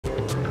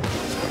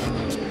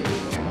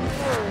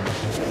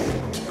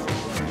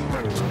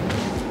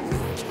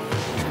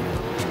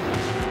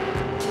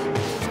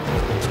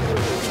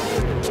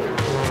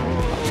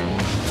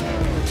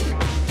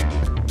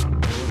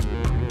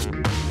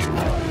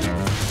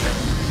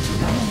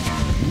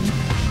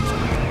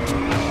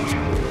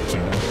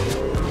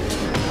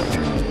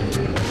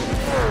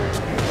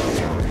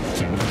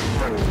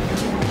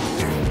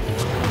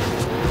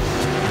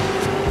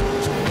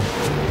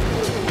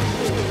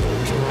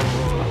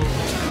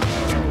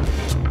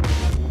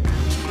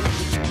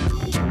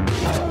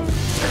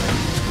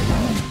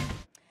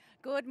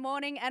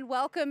morning and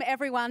welcome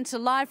everyone to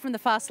Live from the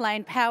Fast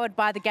Lane, powered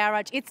by The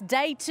Garage. It's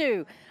day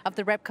 2 of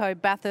the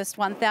Repco Bathurst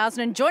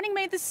 1000, and joining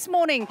me this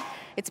morning,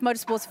 it's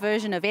Motorsport's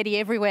version of Eddie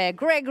Everywhere,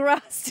 Greg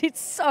Rust. It's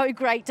so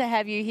great to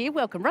have you here.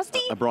 Welcome, Rusty.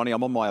 Bronnie,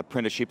 I'm on my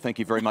apprenticeship. Thank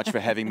you very much for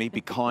having me.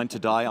 Be kind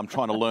today. I'm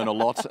trying to learn a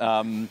lot.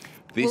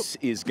 This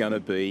is going to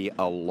be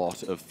a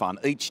lot of fun.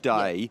 Each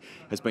day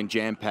has been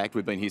jam-packed.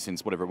 We've been here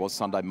since whatever it was,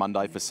 Sunday,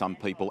 Monday for some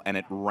people, and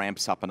it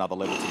ramps up another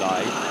level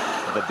today.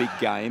 The big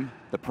game,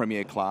 the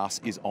Premier Class,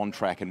 is on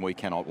track and we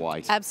cannot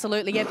wait.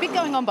 Absolutely, yeah. Bit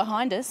going on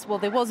behind us. Well,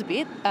 there was a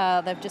bit.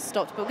 They've just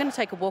stopped, but we're going to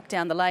take a walk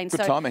down the lane.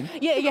 Good timing.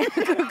 Yeah,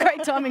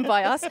 great timing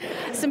by us.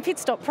 Some pit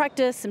stop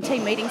practice, some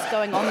team meetings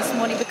going on this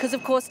morning because,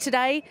 of course,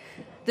 today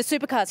the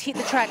supercars hit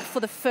the track for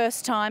the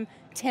first time.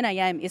 10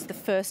 a.m. is the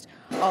first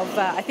of,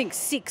 I think,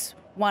 6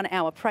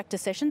 one-hour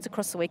practice sessions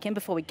across the weekend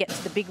before we get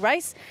to the big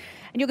race.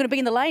 And you're going to be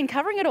in the lane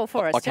covering it all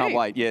for us, I can't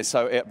wait, yeah.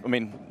 So, I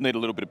mean, need a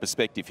little bit of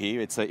perspective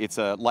here. It's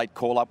a late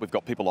call-up. We've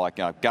got people like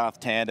Garth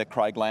Tander,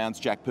 Craig Lowndes,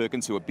 Jack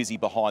Perkins, who are busy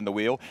behind the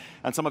wheel.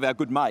 And some of our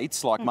good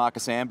mates, like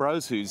Marcus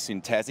Ambrose, who's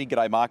in Tassie.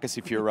 G'day, Marcus,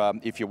 if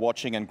you're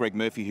watching, and Greg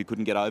Murphy, who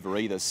couldn't get over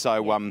either.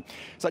 So,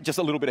 so just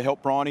a little bit of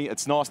help, Bryony.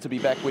 It's nice to be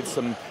back with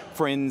some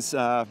friends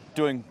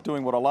doing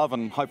what I love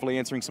and hopefully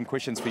answering some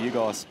questions for you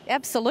guys.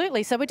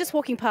 Absolutely. So we're just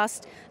walking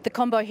past the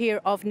combo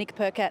here of Nick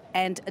Percat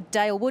and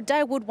Dale Wood.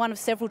 Dale Wood, one of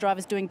several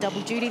drivers doing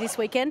double duty this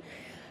weekend.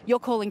 You're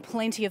calling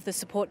plenty of the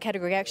support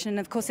category action, and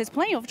of course there's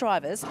plenty of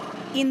drivers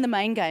in the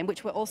main game,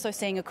 which we're also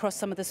seeing across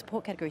some of the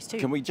support categories too.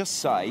 Can we just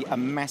say a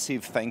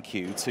massive thank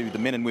you to the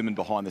men and women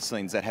behind the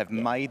scenes that have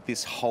made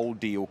this whole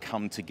deal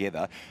come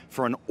together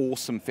for an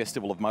awesome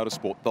festival of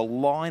motorsport. The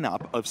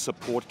lineup of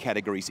support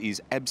categories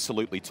is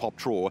absolutely top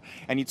drawer,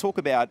 and you talk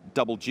about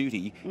double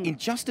duty. In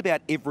just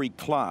about every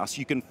class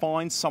you can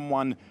find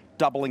someone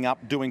doubling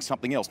up, doing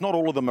something else. Not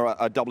all of them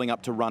are doubling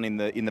up to run in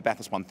the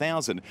Bathurst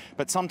 1000,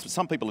 but some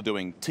people are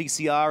doing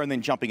TCR and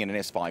then jumping in an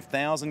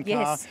S5000 car.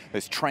 Yes.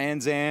 There's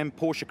Trans Am,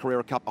 Porsche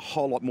Carrera Cup, a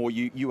whole lot more.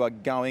 You are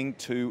going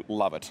to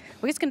love it.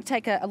 We're just going to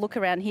take a look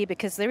around here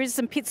because there is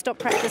some pit stop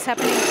practice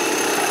happening.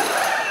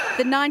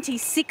 The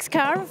 96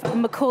 car of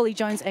Macaulay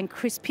Jones and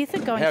Chris Pither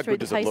going through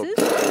the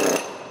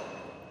paces.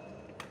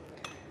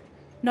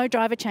 No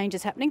driver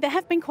changes happening. There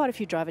have been quite a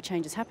few driver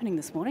changes happening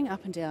this morning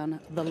up and down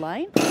the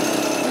lane.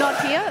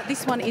 Not here.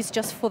 This one is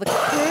just for the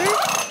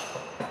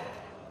crew.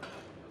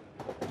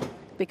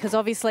 Because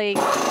obviously,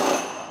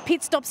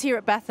 pit stops here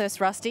at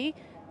Bathurst, Rusty,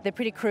 they're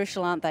pretty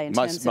crucial, aren't they, in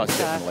terms of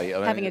definitely. I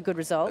mean, having a good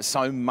result?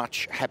 So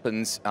much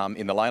happens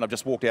in the lane. I've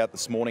just walked out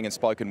this morning and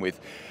spoken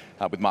with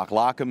Mark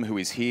Larkham, who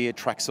is here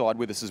trackside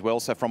with us as well.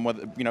 So from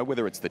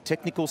whether it's the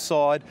technical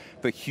side,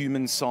 the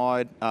human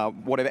side,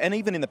 whatever, and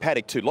even in the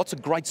paddock too. Lots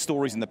of great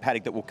stories in the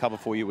paddock that we'll cover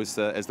for you as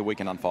the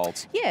weekend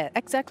unfolds. Yeah,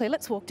 exactly.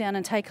 Let's walk down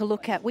and take a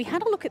look at. We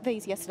had a look at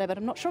these yesterday, but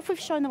I'm not sure if we've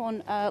shown them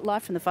on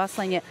Live from the Fast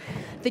Lane yet.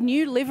 The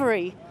new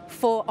livery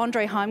for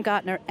Andre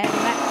Heimgartner and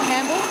Matt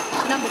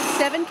Campbell, number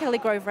 7, Kelly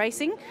Grove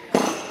Racing.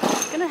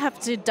 Going to have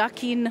to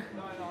duck in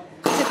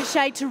to the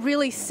shade to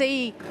really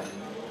see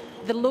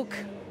the look.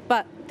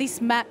 But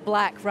this matte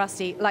black,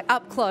 Rusty, like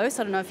up close,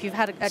 I don't know if you've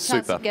had a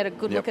chance to get a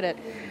good look at it.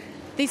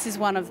 This is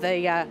one of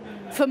the,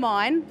 for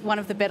mine, one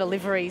of the better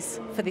liveries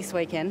for this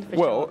weekend.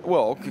 For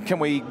well, can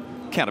we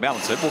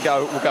counterbalance it? We'll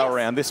go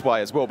around this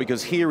way as well,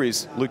 because here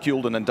is Luke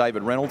Youlden and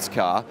David Reynolds'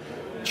 car.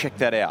 Check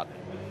that out.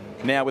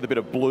 Now with a bit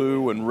of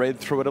blue and red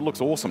through it. It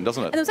looks awesome,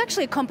 doesn't it? And there was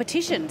actually a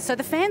competition. So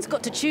the fans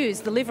got to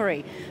choose the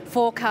livery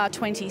for car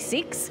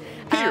 26.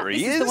 Here he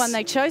is. This is the one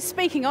they chose.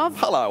 Speaking of...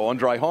 Hello,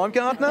 Andre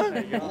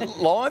Heimgartner.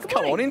 Live.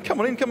 Come on in, come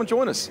and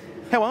join us.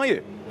 How are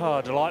you? Oh,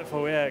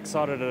 delightful, yeah.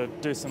 Excited to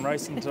do some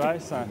racing today.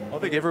 So I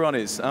think everyone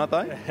is, aren't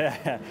they?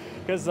 Yeah,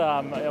 because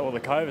all the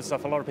COVID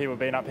stuff, a lot of people have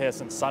been up here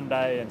since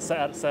Sunday and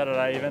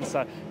Saturday even.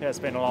 So, yeah, it's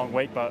been a long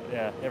week, but,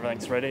 yeah,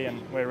 everything's ready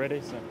and we're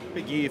ready. So.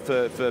 Big year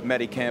for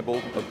Matty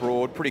Campbell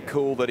abroad. Pretty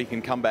cool that he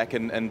can come back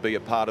and be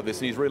a part of this.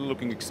 And he's really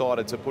looking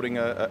excited to putting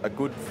a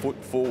good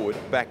foot forward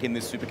back in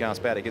this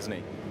supercars paddock, isn't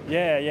he?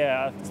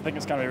 Yeah. I think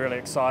it's going to be really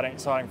exciting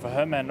for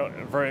him and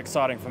very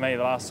exciting for me.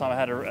 The last time I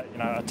had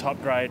a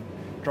top grade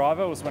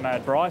driver was when I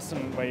had Bryce,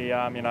 and we,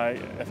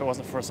 if it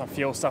wasn't for some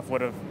fuel stuff,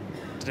 would have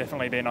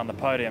definitely been on the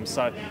podium.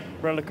 So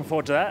really looking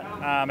forward to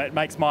that. It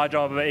makes my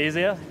job a bit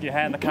easier. You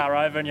hand the car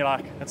over and you're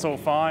like, it's all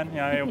fine.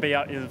 He'll be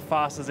up as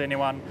fast as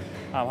anyone,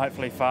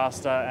 hopefully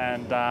faster.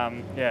 And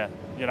yeah,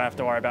 you don't have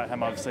to worry about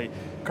him obviously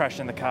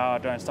crashing the car,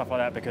 doing stuff like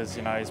that, because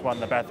he's won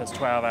the Bathurst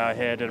 12-hour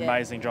here, did an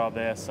amazing job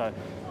there. So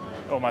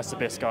almost the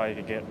best guy you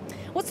could get.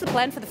 What's the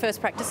plan for the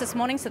first practice this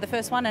morning? So the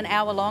first one, an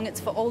hour long, it's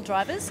for all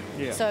drivers.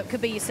 Yeah. So it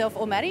could be yourself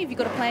or Matty. Have you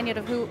got a plan yet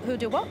of who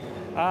do what?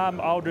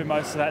 I'll do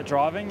most of that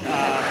driving.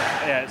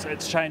 Yeah,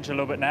 it's changed a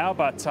little bit now,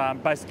 but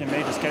basically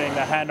me just getting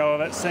the handle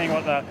of it, seeing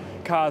what the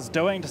car's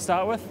doing to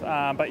start with.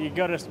 But you've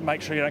got to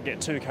make sure you don't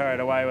get too carried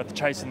away with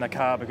chasing the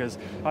car, because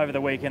over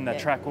the weekend the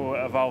track will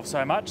evolve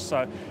so much.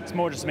 So it's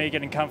more just me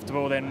getting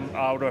comfortable, then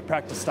I'll do a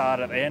practice start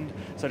at the end.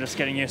 So just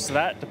getting used to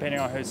that, depending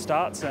on who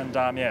starts. And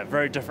yeah,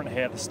 very different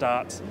here at the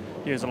starts.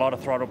 use a lot of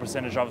throttle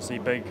percentage, obviously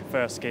big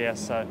first gear.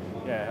 So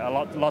yeah,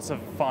 lots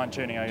of fine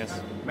tuning, I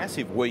guess.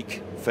 Massive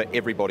week for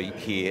everybody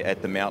here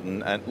at the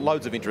mountain, and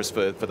loads of interest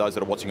for those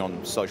that are watching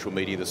on social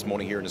media this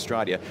morning here in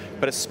Australia,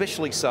 but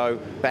especially so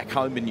back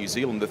home in New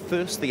Zealand.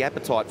 The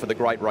appetite for the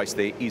great race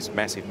there is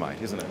massive,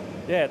 mate, isn't it?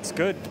 Yeah, it's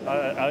good.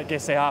 I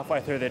guess they're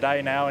halfway through their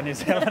day now in New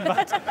Zealand,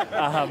 but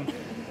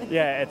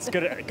yeah, it's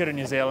good in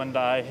New Zealand.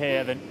 I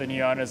hear the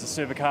new owners of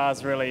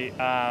Supercars really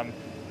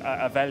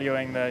are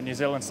valuing the New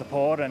Zealand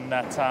support, and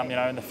that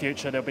in the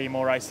future there'll be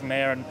more racing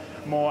there and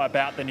more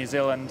about the New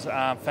Zealand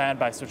fan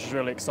base, which is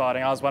really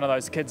exciting. I was one of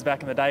those kids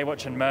back in the day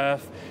watching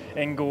Murph,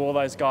 Engel, all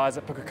those guys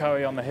at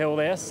Pukekohe on the hill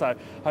there. So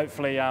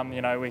hopefully,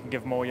 we can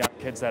give more young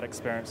kids that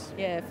experience.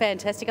 Yeah,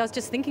 fantastic. I was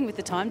just thinking with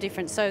the time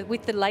difference. So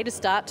with the latest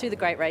start to the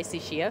Great Race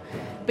this year,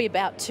 it'll be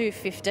about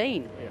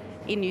 2:15.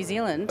 In New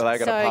Zealand, so you're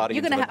going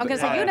to have to.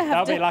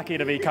 They'll be lucky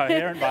to be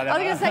coherent by then. I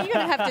was going to say, you're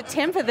going to have to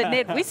temper the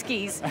Ned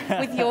whiskies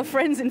with your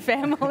friends and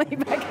family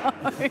back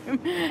home.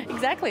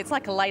 Exactly, it's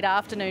like a late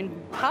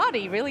afternoon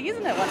party, really,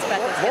 isn't it? Once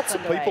Bathurst Lots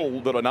of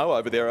people that I know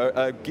over there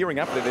are gearing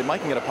up there. They're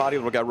making it a party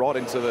that will go right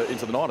into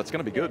the night. It's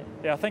going to be good.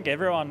 Yeah, I think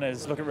everyone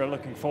is really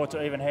looking forward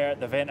to it. Even here at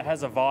the event, it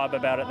has a vibe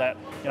about it that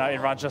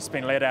everyone's just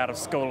been let out of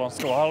school on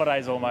school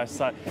holidays almost.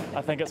 So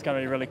I think it's going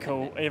to be really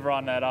cool.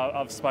 Everyone that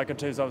I've spoken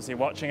to is obviously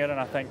watching it, and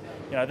I think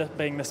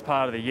being this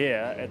part of the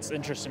year, it's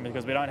interesting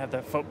because we don't have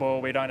the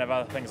football, we don't have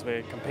other things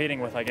we're competing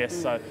with, I guess.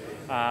 So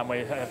we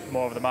have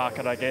more of the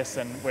market, I guess,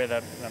 and we're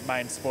the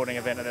main sporting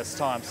event at this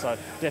time. So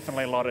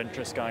definitely a lot of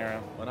interest going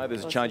around. I know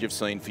there's a change of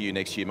scene for you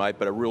next year, mate,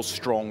 but a real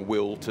strong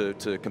will to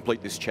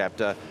complete this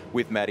chapter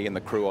with Maddie and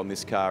the crew on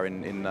this car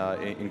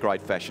in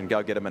great fashion.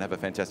 Go get them and have a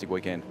fantastic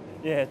weekend.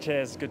 Yeah,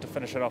 cheers. Good to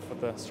finish it off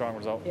with a strong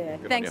result. Yeah,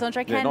 thanks,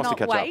 Andre. Cannot nice to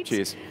catch wait. Up.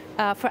 Cheers.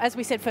 For, as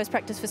we said, first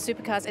practice for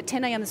Supercars at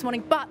 10 a.m. this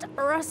morning. But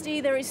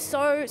Rusty, there is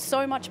so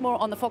much more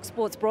on the Fox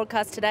Sports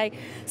broadcast today,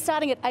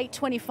 starting at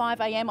 8:25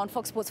 a.m. on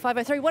Fox Sports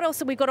 503. What else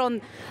have we got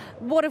on?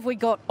 What have we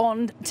got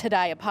on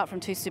today apart from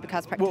 2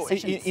 Supercars practice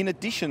sessions? In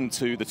addition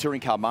to the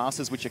Touring Car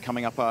Masters, which are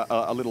coming up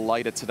a little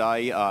later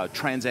today,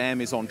 Trans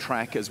Am is on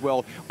track as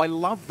well. I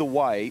love the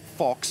way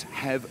Fox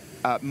have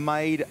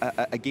made,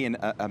 again,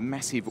 a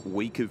massive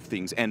week of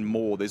things and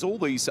more. There's all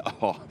these,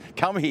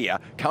 come here,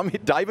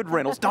 David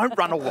Reynolds, don't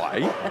run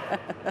away.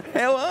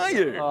 How are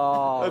you?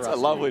 Oh, it's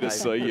lovely to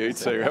see you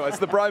too. As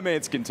the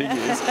bromance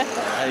continues.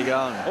 How you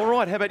going? All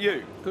right, how about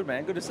you? Good,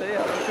 man. Good to see you.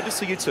 Good to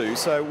see you too.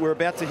 So we're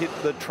about to hit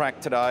the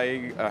track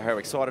today. How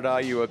excited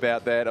are you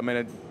about that? I mean,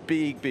 a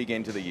big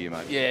end to the year,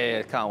 mate.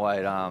 Yeah, can't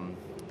wait.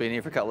 Been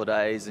here for a couple of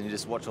days and you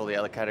just watch all the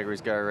other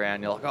categories go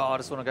around. You're like, I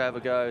just want to go have a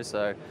go.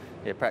 So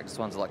yeah, practice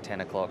ones are like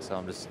 10 o'clock, so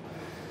I'm just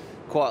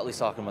quietly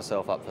psyching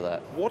myself up for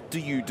that. What do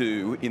you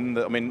do in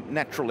the,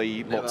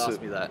 naturally Never lots asked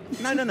of... me that.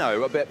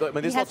 No, there's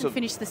he lots hasn't of...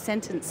 finished the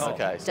sentence,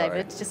 okay,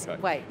 David. Just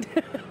wait.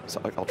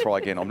 So I'll try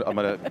again. I'm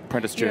an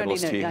apprentice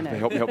journalist here.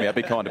 Help me out.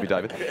 Be kind to me,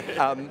 David.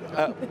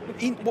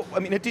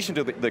 In addition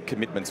to the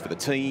commitments for the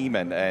team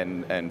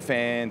and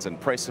fans and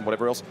press and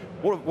whatever else,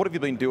 what have you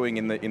been doing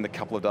in the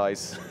couple of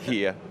days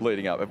here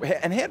leading up?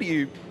 And how do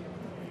you...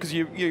 Because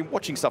you're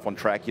watching stuff on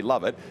track, you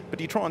love it, but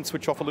do you try and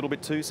switch off a little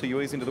bit too so you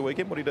ease into the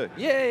weekend? What do you do?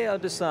 Yeah, I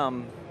just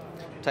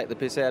take the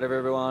piss out of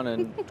everyone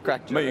and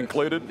crack jokes. Me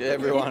included?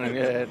 Everyone,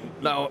 and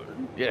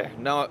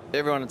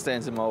everyone that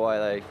stands in my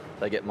way,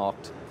 they get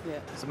mocked. Yeah.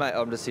 So mate,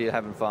 I'm just here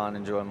having fun,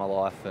 enjoying my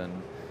life,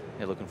 and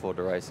looking forward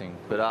to racing.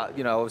 But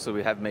obviously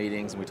we have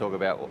meetings and we talk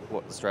about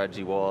what the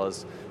strategy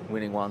was,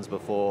 winning ones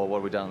before, what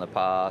have we done in the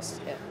past,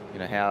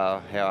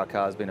 how our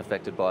car's been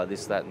affected by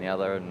this, that, and the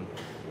other, and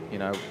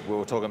we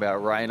were talking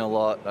about rain a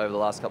lot over the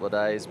last couple of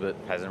days, but it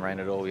hasn't rained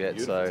at all yet,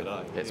 beautiful so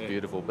today. it's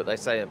beautiful. But they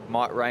say it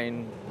might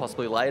rain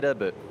possibly later,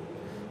 but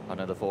I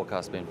know the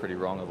forecast's been pretty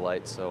wrong of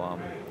late, so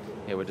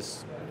we're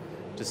just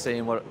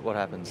seeing what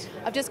happens.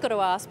 I've just got to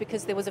ask,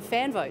 because there was a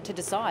fan vote to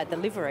decide the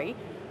livery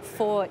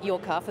for your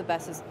car for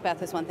Bathurst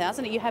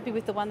 1000. Are you happy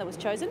with the one that was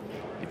chosen?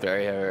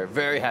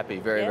 Very happy,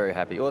 very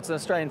happy. Well, it's an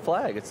Australian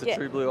flag. It's the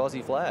true blue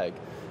Aussie flag.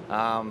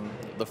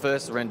 The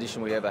first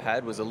rendition we ever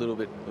had was a little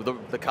bit,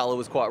 the colour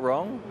was quite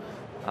wrong,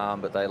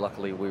 but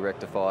we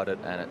rectified it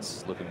and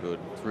it's looking good.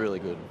 It's really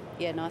good.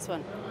 Yeah, nice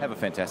one. Have a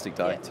fantastic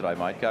day today,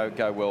 mate.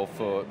 Go well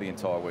for the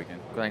entire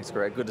weekend. Thanks,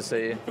 Greg. Good to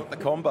see you. The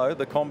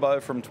combo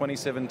from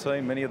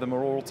 2017. Many of them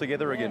are all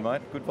together again,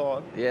 mate. Good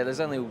vibe. Yeah, there's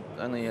only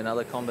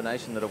another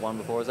combination that have won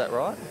before. Is that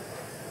right?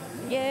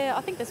 Yeah,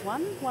 I think there's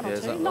one or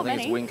two. Not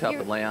many. I think it's Wingcup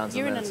and Leon's,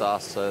 and then it's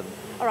us. So.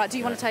 All right, do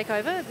you want to take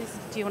over?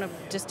 Do you want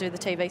to just do the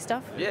TV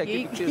stuff? Yeah,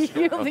 you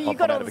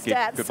got all the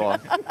stats. Goodbye.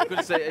 Good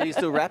to see you. Are you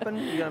still rapping?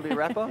 Are you going to be a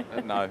rapper?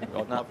 No,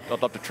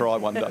 I'd love to try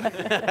one day.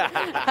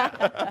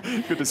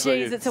 Good to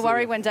see you. Jeez, it's a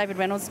worry when David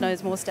Reynolds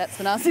knows more stats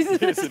than us,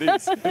 isn't it?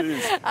 Yes, it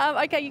is.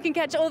 Okay, you can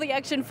catch all the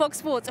action, Fox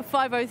Sports at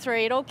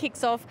 5:03. It all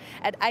kicks off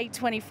at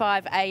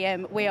 8:25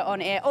 a.m. We are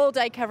on air all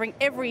day covering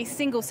every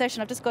single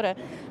session. I've just got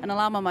an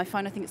alarm on my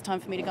phone. I think it's time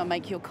for me to go and make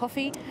make you a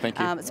coffee. Thank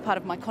you. It's part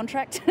of my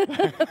contract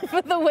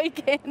for the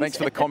weekend. Thanks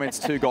for the comments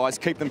too, guys.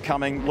 Keep them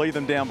coming. Leave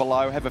them down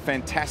below. Have a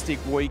fantastic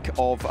week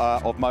of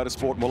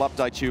motorsport. We'll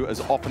update you as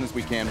often as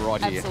we can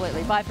right here.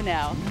 Absolutely. Bye for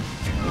now.